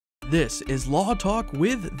This is Law Talk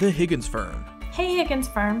with the Higgins Firm. Hey Higgins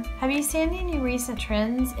Firm, have you seen any recent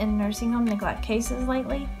trends in nursing home neglect cases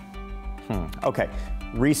lately? Okay,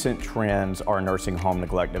 recent trends our nursing home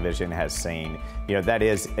neglect division has seen. That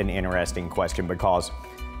is an interesting question because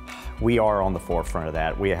we are on the forefront of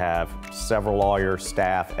that. We have several lawyers,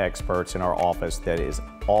 staff, experts in our office that is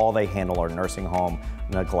all they handle our nursing home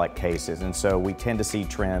neglect cases. And so we tend to see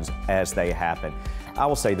trends as they happen. I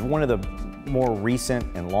will say that one of the more recent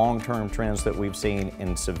and long-term trends that we've seen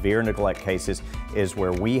in severe neglect cases is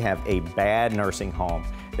where we have a bad nursing home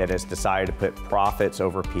that has decided to put profits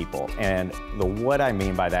over people. And what I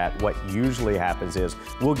mean by that, what usually happens is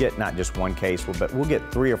we'll get not just one case, but we'll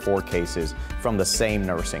get 3 or 4 cases from the same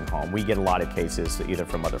nursing home. We get a lot of cases either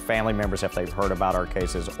from other family members if they've heard about our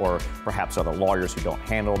cases, or perhaps other lawyers who don't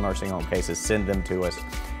handle nursing home cases send them to us.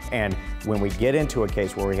 And when we get into a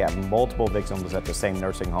case where we have multiple victims at the same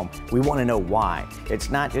nursing home, we want to know why. It's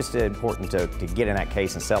not just important to get in that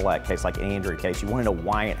case and settle that case like any injury case. You want to know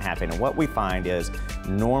why it happened. And what we find is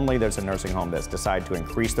normally there's a nursing home that's decided to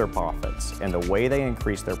increase their profits. And the way they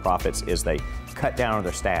increase their profits is they cut down on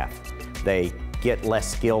their staff. They get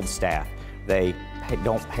less skilled staff. They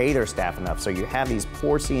don't pay their staff enough. So you have these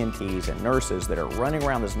poor CNTs and nurses that are running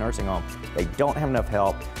around this nursing home. They don't have enough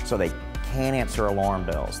help, so they can't answer alarm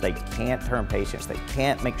bells. They can't turn patients. They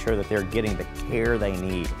can't make sure that they're getting the care they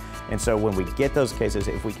need. And so when we get those cases,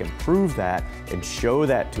 if we can prove that and show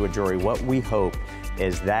that to a jury, what we hope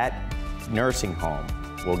is that nursing home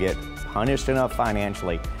will get punished enough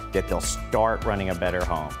financially that they'll start running a better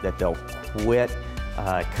home, that they'll quit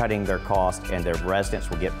cutting their costs, and their residents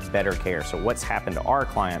will get better care. So what's happened to our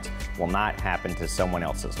clients will not happen to someone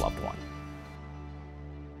else's loved one.